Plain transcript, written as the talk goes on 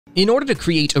In order to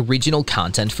create original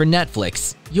content for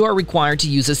Netflix, you are required to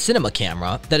use a cinema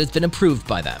camera that has been approved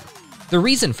by them. The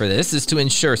reason for this is to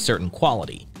ensure certain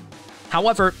quality.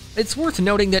 However, it's worth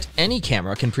noting that any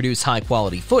camera can produce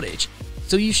high-quality footage,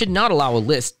 so you should not allow a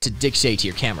list to dictate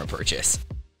your camera purchase.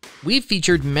 We've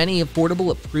featured many affordable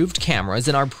approved cameras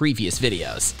in our previous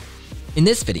videos. In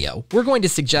this video, we're going to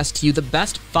suggest to you the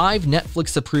best 5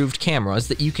 Netflix-approved cameras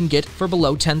that you can get for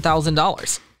below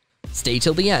 $10,000. Stay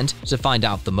till the end to find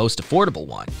out the most affordable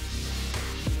one.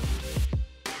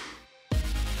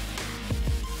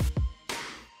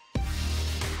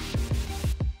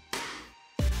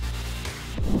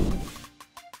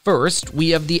 First,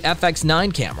 we have the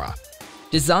FX9 camera.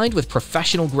 Designed with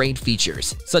professional-grade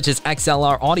features, such as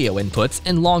XLR audio inputs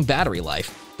and long battery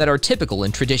life, that are typical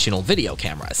in traditional video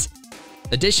cameras.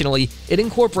 Additionally, it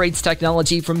incorporates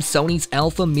technology from Sony's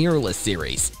Alpha mirrorless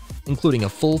series, including a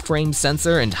full-frame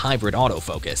sensor and hybrid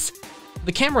autofocus.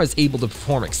 The camera is able to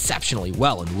perform exceptionally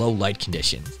well in low light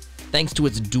conditions, thanks to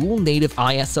its dual native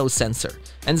ISO sensor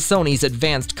and Sony's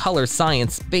advanced color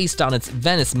science based on its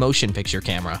Venice motion picture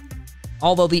camera.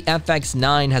 Although the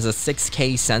FX9 has a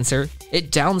 6K sensor,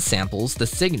 it downsamples the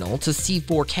signal to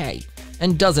C4K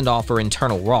and doesn't offer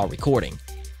internal RAW recording.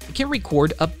 It can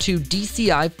record up to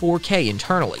DCI 4K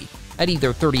internally, at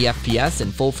either 30 FPS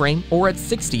in full frame or at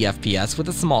 60 FPS with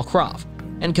a small crop,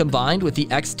 and combined with the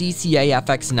XDCA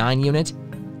FX9 unit,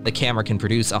 the camera can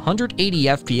produce 180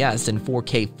 FPS in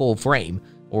 4K full frame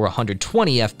or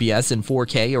 120 FPS in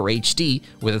 4K or HD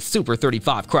with a Super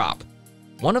 35 crop.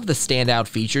 One of the standout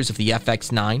features of the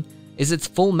FX9 is its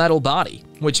full metal body,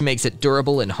 which makes it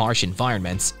durable in harsh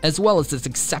environments, as well as its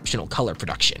exceptional color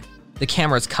production. The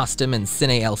camera's custom and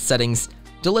Cine-L settings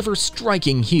deliver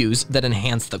striking hues that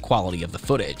enhance the quality of the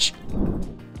footage.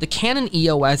 The Canon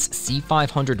EOS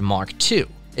C500 MK II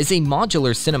is a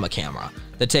modular cinema camera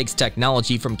that takes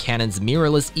technology from Canon's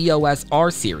mirrorless EOS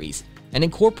R series and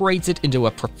incorporates it into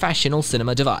a professional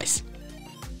cinema device.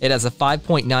 It has a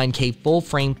 5.9K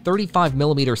full-frame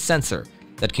 35mm sensor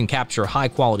that can capture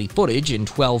high-quality footage in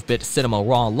 12-bit cinema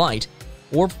raw light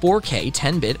or 4K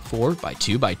 10-bit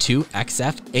 4x2x2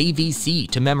 XF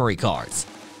AVC to memory cards.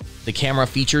 The camera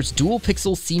features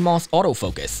dual-pixel CMOS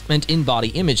autofocus and in-body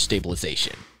image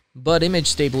stabilization, but image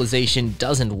stabilization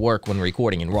doesn't work when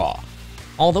recording in RAW.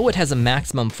 Although it has a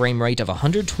maximum frame rate of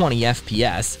 120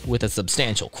 FPS with a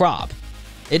substantial crop,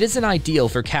 it isn't ideal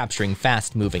for capturing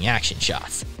fast-moving action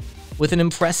shots. With an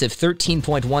impressive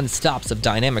 13.1 stops of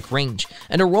dynamic range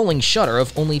and a rolling shutter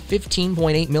of only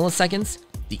 15.8 milliseconds,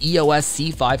 the EOS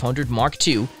C500 MK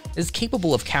II is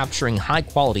capable of capturing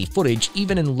high-quality footage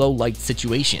even in low-light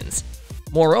situations.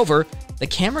 Moreover, the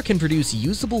camera can produce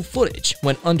usable footage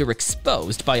when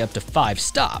underexposed by up to 5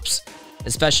 stops,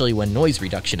 especially when noise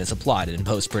reduction is applied in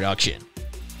post-production.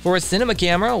 For a cinema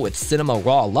camera with cinema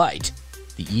raw light,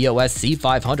 the EOS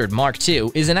C500 MK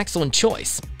II is an excellent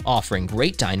choice, offering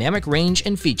great dynamic range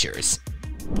and features.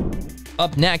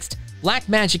 Up next,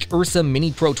 Blackmagic Ursa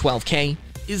Mini Pro 12K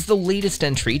is the latest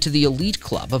entry to the elite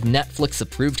club of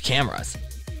Netflix-approved cameras,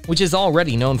 which is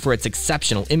already known for its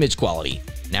exceptional image quality,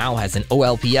 now has an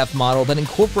OLPF model that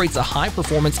incorporates a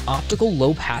high-performance optical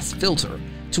low-pass filter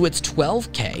to its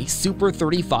 12K Super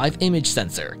 35 image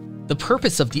sensor. The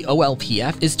purpose of the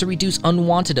OLPF is to reduce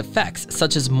unwanted effects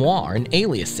such as moire and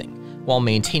aliasing, while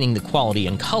maintaining the quality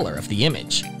and color of the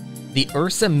image. The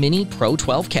Ursa Mini Pro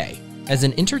 12K has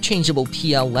an interchangeable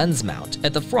PL lens mount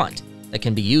at the front that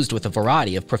can be used with a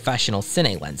variety of professional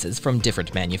cine lenses from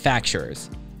different manufacturers.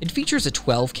 It features a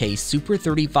 12K Super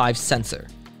 35 sensor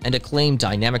and a claimed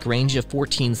dynamic range of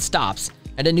 14 stops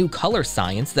and a new color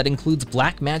science that includes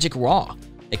Blackmagic RAW.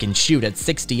 It can shoot at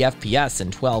 60 FPS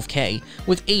in 12K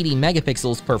with 80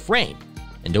 megapixels per frame,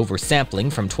 and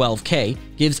oversampling from 12K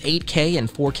gives 8K and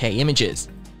 4K images.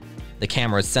 The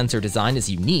camera's sensor design is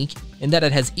unique in that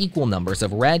it has equal numbers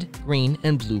of red, green,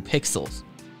 and blue pixels,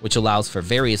 which allows for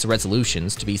various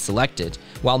resolutions to be selected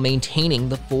while maintaining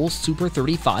the full Super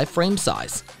 35 frame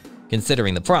size.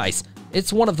 Considering the price,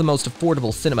 it's one of the most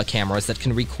affordable cinema cameras that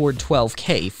can record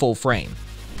 12K full frame.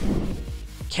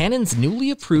 Canon's newly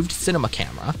approved cinema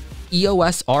camera,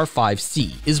 EOS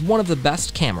R5C, is one of the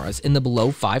best cameras in the below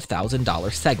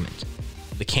 $5,000 segment.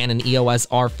 The Canon EOS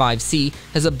R5C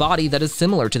has a body that is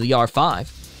similar to the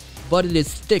R5, but it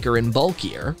is thicker and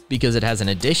bulkier because it has an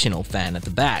additional fan at the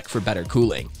back for better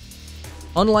cooling.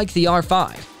 Unlike the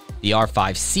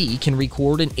R5C can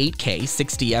record in 8K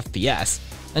 60 FPS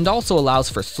and also allows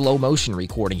for slow motion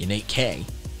recording in 8K,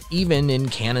 even in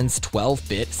Canon's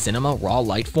 12-bit cinema raw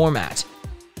light format.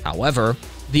 However,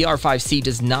 the R5C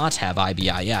does not have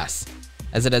IBIS,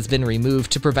 as it has been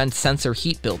removed to prevent sensor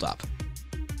heat buildup.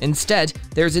 Instead,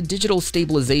 there's a digital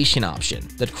stabilization option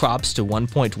that crops to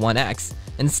 1.1x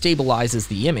and stabilizes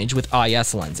the image with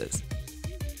IS lenses.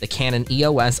 The Canon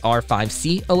EOS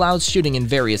R5C allows shooting in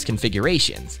various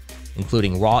configurations,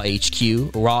 including RAW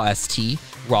HQ, RAW ST,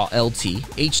 RAW LT,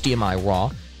 HDMI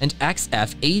RAW, and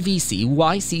XF AVC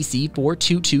YCC for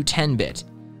 10-bit,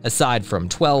 aside from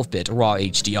 12-bit RAW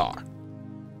HDR.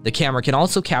 The camera can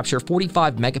also capture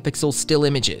 45-megapixel still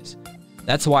images.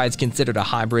 That's why it's considered a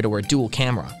hybrid or a dual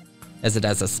camera, as it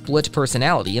has a split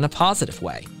personality in a positive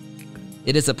way.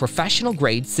 It is a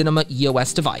professional-grade cinema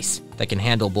EOS device that can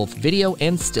handle both video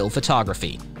and still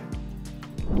photography.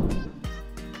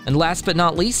 And last but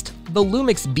not least, the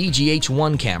Lumix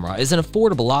BGH1 camera is an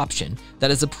affordable option that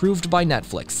is approved by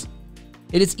Netflix.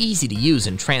 It is easy to use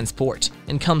and transport,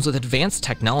 and comes with advanced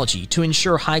technology to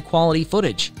ensure high-quality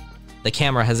footage. The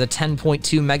camera has a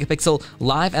 10.2-megapixel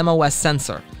live MOS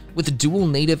sensor with dual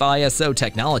native ISO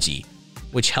technology,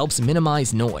 which helps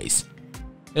minimize noise.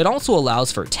 It also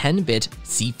allows for 10-bit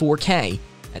C4K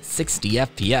at 60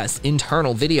 FPS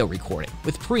internal video recording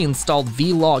with pre-installed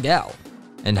Vlog-L,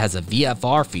 and has a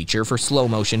VFR feature for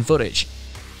slow-motion footage.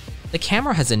 The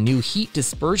camera has a new heat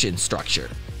dispersion structure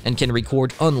and can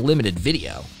record unlimited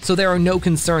video, so there are no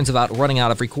concerns about running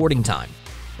out of recording time.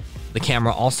 The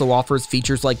camera also offers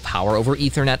features like Power over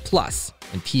Ethernet Plus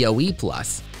and PoE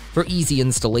Plus for easy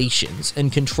installations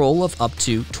and control of up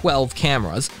to 12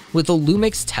 cameras with a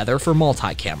Lumix tether for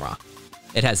multi-camera.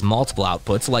 It has multiple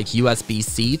outputs like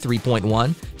USB-C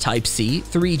 3.1, Type-C,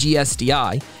 3G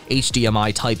SDI,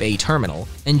 HDMI Type-A terminal,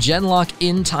 and Genlock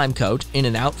in timecode in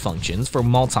and out functions for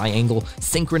multi-angle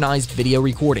synchronized video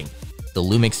recording. The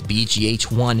Lumix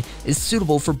BGH1 is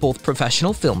suitable for both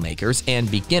professional filmmakers and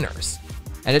beginners,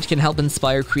 and it can help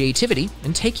inspire creativity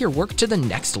and take your work to the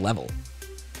next level.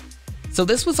 So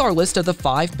this was our list of the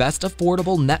 5 best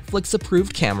affordable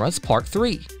Netflix-approved cameras Part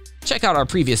 3. Check out our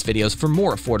previous videos for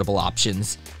more affordable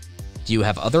options. Do you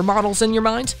have other models in your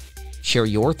mind? Share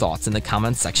your thoughts in the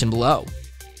comments section below.